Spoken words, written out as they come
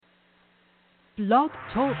Blog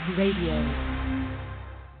Talk Radio.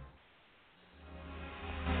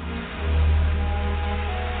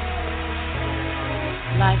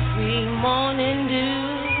 Like sweet morning dew,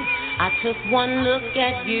 I took one look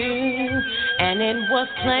at you, and it was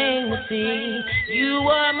plain to see you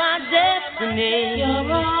were my destiny.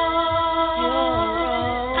 You're all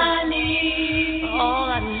I need. All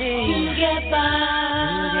I need to get by.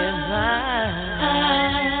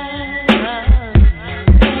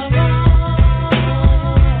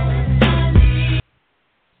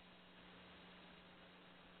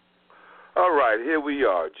 All right, here we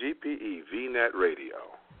are, GPE VNet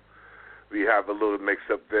Radio. We have a little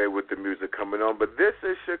mix-up there with the music coming on, but this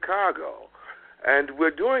is Chicago, and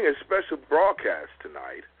we're doing a special broadcast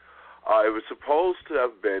tonight. It was supposed to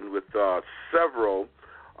have been with several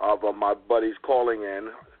of my buddies calling in,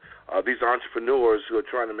 these entrepreneurs who are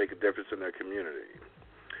trying to make a difference in their community.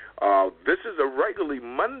 This is a regularly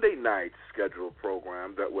Monday night scheduled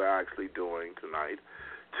program that we're actually doing tonight,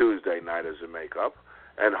 Tuesday night as a makeup.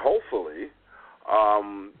 And hopefully,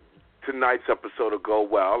 tonight's episode will go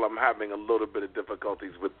well. I'm having a little bit of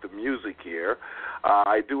difficulties with the music here.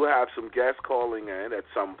 I do have some guests calling in at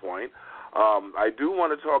some point. I do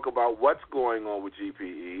want to talk about what's going on with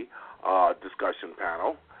GPE Discussion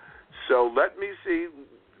Panel. So let me see.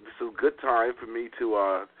 This is a good time for me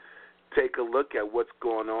to take a look at what's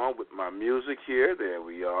going on with my music here. There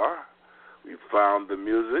we are. We found the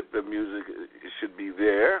music. The music should be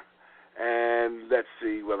there. And let's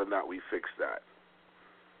see whether or not we fix that.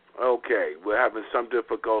 Okay, we're having some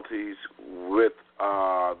difficulties with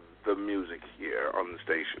the music here on the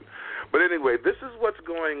station. But anyway, this is what's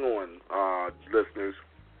going on, listeners.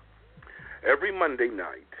 Every Monday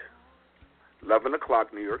night, 11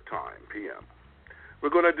 o'clock New York time, p.m., we're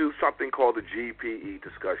going to do something called the GPE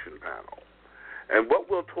Discussion Panel. And what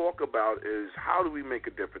we'll talk about is how do we make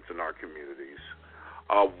a difference in our communities?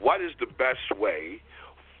 What is the best way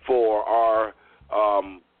for our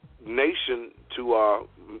nation to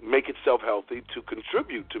make itself healthy, to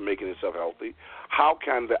contribute to making itself healthy? How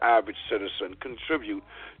can the average citizen contribute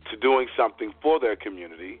to doing something for their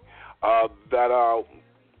community that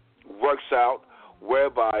works out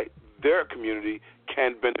whereby their community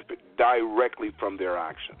can benefit directly from their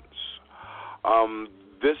actions?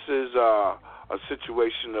 This is a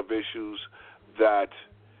situation of issues that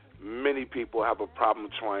many people have a problem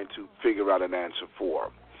trying to figure out an answer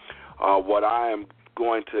for. What I am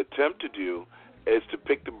going to attempt to do is to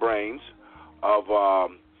pick the brains of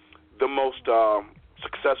the most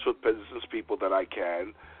successful business people that I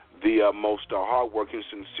can, the most hardworking,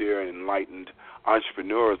 sincere, and enlightened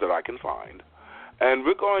entrepreneurs that I can find. And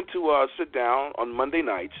we're going to sit down on Monday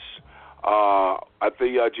nights at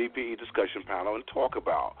the GPE Discussion Panel and talk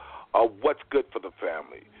about what's good for the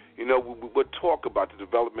family. You know, we'll talk about the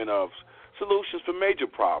development of solutions for major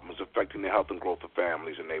problems affecting the health and growth of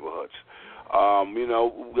families and neighborhoods. You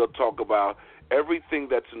know, we'll talk about everything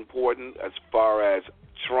that's important as far as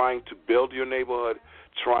trying to build your neighborhood,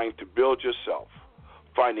 trying to build yourself,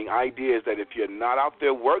 finding ideas that if you're not out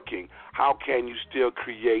there working, how can you still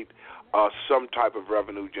create some type of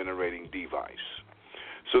revenue-generating device?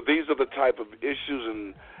 So these are the type of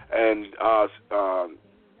issues and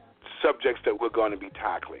subjects that we're going to be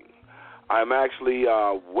tackling. I'm actually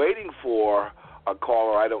waiting for a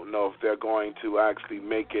caller. I don't know if they're going to actually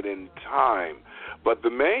make it in time. But the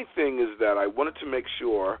main thing is that I wanted to make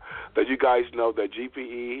sure that you guys know that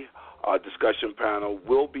GPE Discussion Panel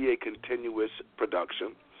will be a continuous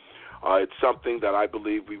production. It's something that I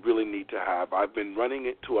believe we really need to have. I've been running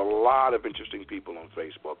it to a lot of interesting people on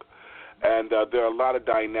Facebook. And there are a lot of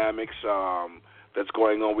dynamics that's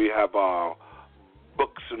going on. We have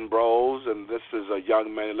Books and Bros, and this is a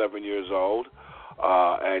young man, 11 years old,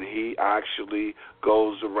 and he actually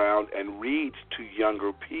goes around and reads to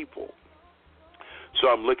younger people. So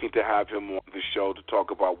I'm looking to have him on the show to talk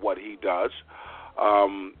about what he does.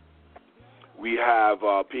 We have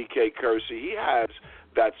PK Kersey. He has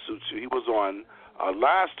that suit. He was on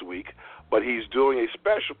last week, but he's doing a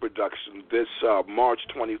special production this March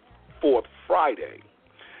 24th, Friday.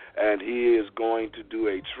 And he is going to do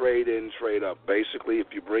a trade-in, trade-up. Basically, if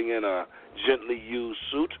you bring in a gently used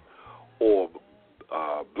suit or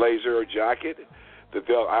blazer or jacket, that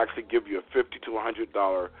they'll actually give you a $50 to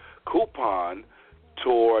 $100 coupon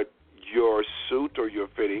toward your suit or your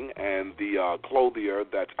fitting, and the clothier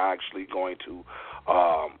that's actually going to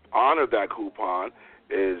honor that coupon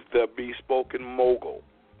is the Bespoken Mogul,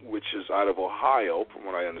 which is out of Ohio, from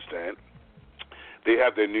what I understand. They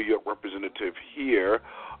have their New York representative here,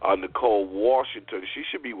 Nicole Washington. She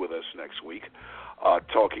should be with us next week.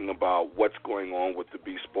 talking about what's going on with the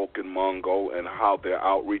Bespoken Mongo and how they're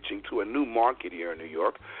outreaching to a new market here in New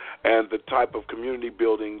York, and the type of community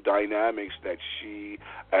building dynamics that she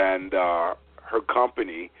and her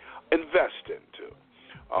company invest into.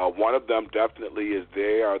 One of them definitely is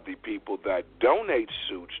they are the people that donate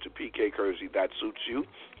suits to PK Kersey That Suits You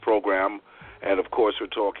program. And, of course, we're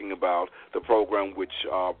talking about the program which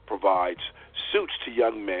provides suits to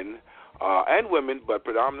young men and women, but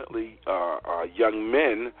predominantly young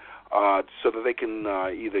men, so that they can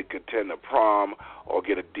either attend a prom or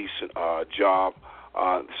get a decent job.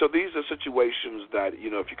 So these are situations that,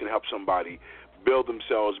 if you can help somebody build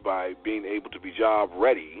themselves by being able to be job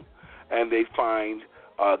ready and they find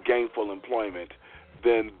gainful employment,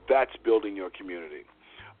 then that's building your community.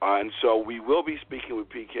 And so we will be speaking with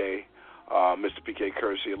Mr. PK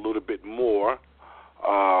Kersey, a little bit more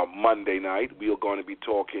Monday night. We are going to be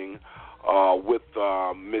talking with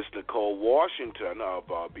Ms. Nicole Washington of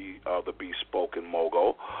the Bespoken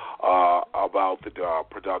Mogo about the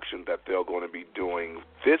production that they're going to be doing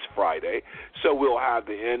this Friday. So we'll have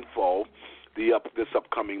the info this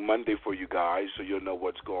upcoming Monday for you guys, so you'll know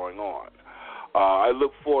what's going on. I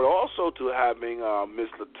look forward also to having Miss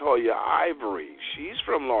Latoya Ivory. She's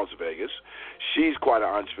from Las Vegas. She's quite an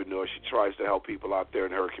entrepreneur. She tries to help people out there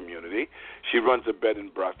in her community. She runs a bed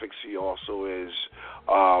and breakfast. She also is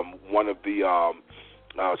one of the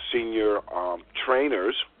senior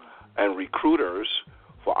trainers and recruiters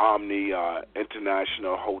for Omni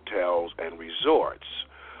International Hotels and Resorts.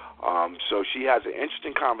 So she has an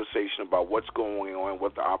interesting conversation about what's going on,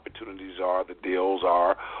 what the opportunities are, the deals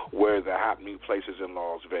are, where the happening places in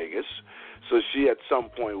Las Vegas. So she at some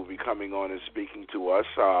point will be coming on and speaking to us.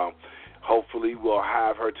 Hopefully we'll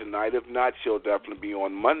have her tonight. If not, she'll definitely be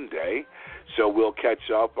on Monday. So we'll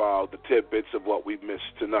catch up the tidbits of what we've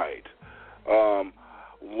missed tonight.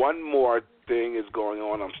 One more thing is going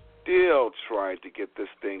on. I'm still trying to get this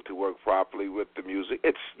thing to work properly with the music.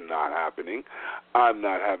 It's not happening. I'm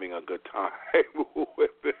not having a good time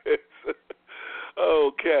with this.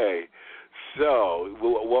 Okay. So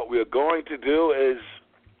what we're going to do is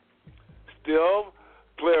still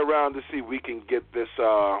play around to see if we can get this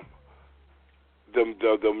the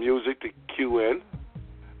music to cue in.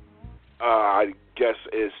 I guess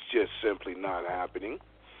it's just simply not happening.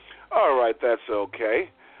 All right, that's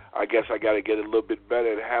okay. I guess I got to get a little bit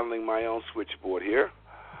better at handling my own switchboard here.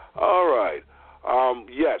 All right.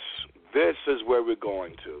 Yes, this is where we're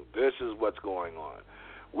going to. This is what's going on.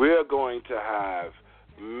 We're going to have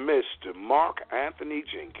Mr. Mark Anthony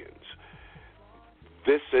Jenkins.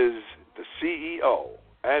 This is the CEO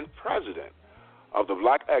and president of the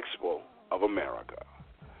Black Expo of America.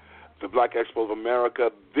 The Black Expo of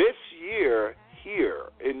America this year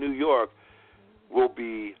here in New York will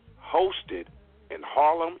be hosted in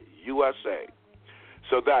Harlem, USA.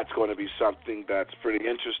 So that's going to be something that's pretty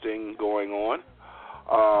interesting going on.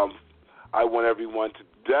 I want everyone to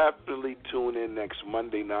definitely tune in next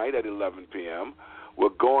Monday night at 11 p.m. We're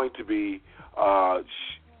going to be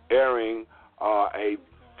airing a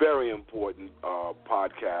very important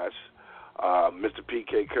podcast. Mr.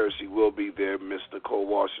 P.K. Kersey will be there. Miss Nicole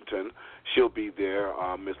Washington, she'll be there.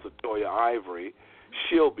 Miss Latoya Ivory,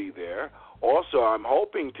 she'll be there. Also, I'm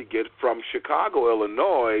hoping to get from Chicago,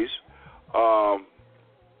 Illinois.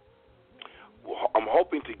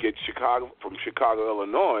 From Chicago,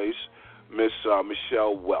 Illinois, Miss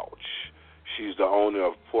Michelle Welch. She's the owner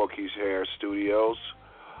of Porky's Hair Studios,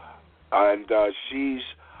 and she's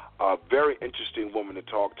a very interesting woman to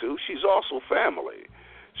talk to. She's also family.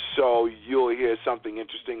 So you'll hear something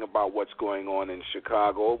interesting about what's going on in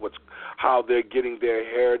Chicago, how they're getting their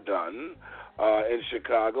hair done in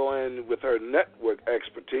Chicago, and with her network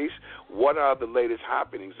expertise, what are the latest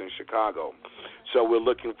happenings in Chicago. So we're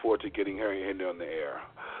looking forward to getting her in on the air.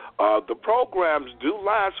 The programs do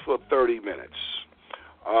last for 30 minutes.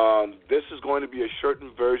 This is going to be a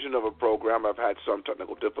shortened version of a program. I've had some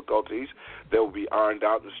technical difficulties. They will be ironed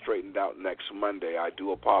out and straightened out next Monday. I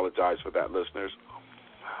do apologize for that, listeners.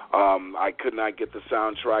 I could not get the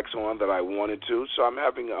soundtracks on that I wanted to, so I'm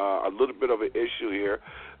having a little bit of an issue here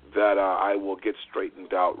that I will get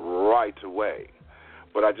straightened out right away.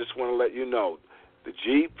 But I just want to let you know, the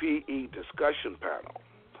GPE Discussion Panel,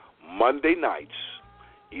 Monday nights,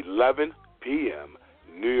 11 p.m.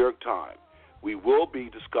 New York time. We will be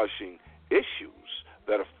discussing issues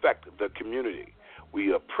that affect the community.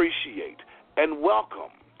 We appreciate and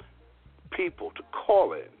welcome people to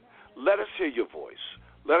call in. Let us hear your voice.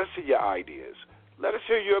 Let us hear your ideas. Let us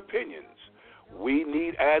hear your opinions. We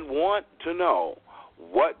need and want to know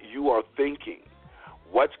what you are thinking,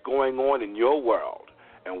 what's going on in your world,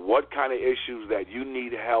 and what kind of issues that you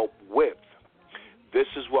need help with. This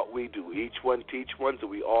is what we do. Each one teach one, so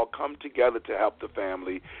we all come together to help the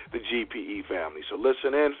family, the GPE family. So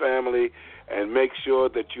listen in, family, and make sure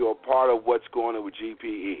that you're a part of what's going on with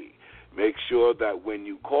GPE. Make sure that when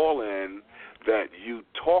you call in, that you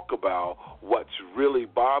talk about what's really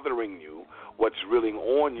bothering you, what's really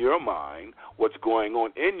on your mind, what's going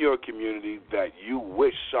on in your community that you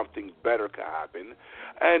wish something better could happen,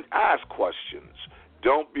 and ask questions.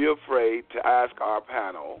 Don't be afraid to ask our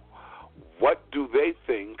panel, what do they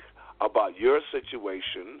think about your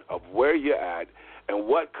situation, of where you're at, and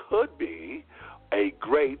what could be a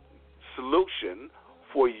great solution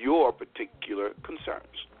for your particular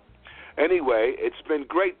concerns. Anyway, it's been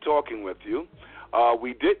great talking with you.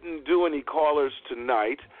 We didn't do any callers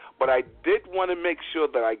tonight, but I did want to make sure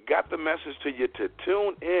that I got the message to you to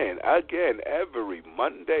tune in again every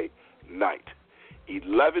Monday night,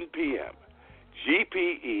 11 p.m.,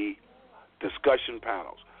 GPE Discussion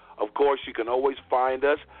Panels. Of course, you can always find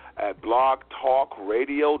us at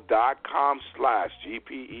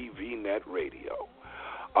blogtalkradio.com/GPE VNet Radio.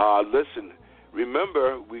 Listen,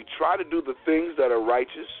 remember, we try to do the things that are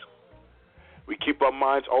righteous. We keep our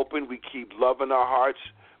minds open. We keep love in our hearts.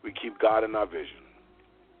 We keep God in our vision.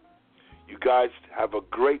 You guys have a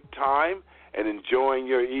great time and enjoying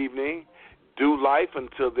your evening. Do life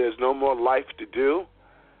until there's no more life to do.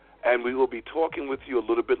 And we will be talking with you a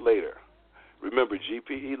little bit later. Remember,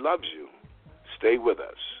 GPE loves you. Stay with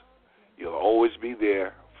us. You'll always be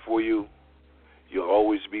there for you. You'll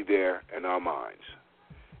always be there in our minds.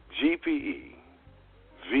 GPE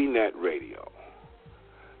VNet Radio.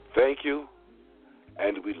 Thank you,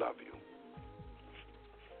 and we love you.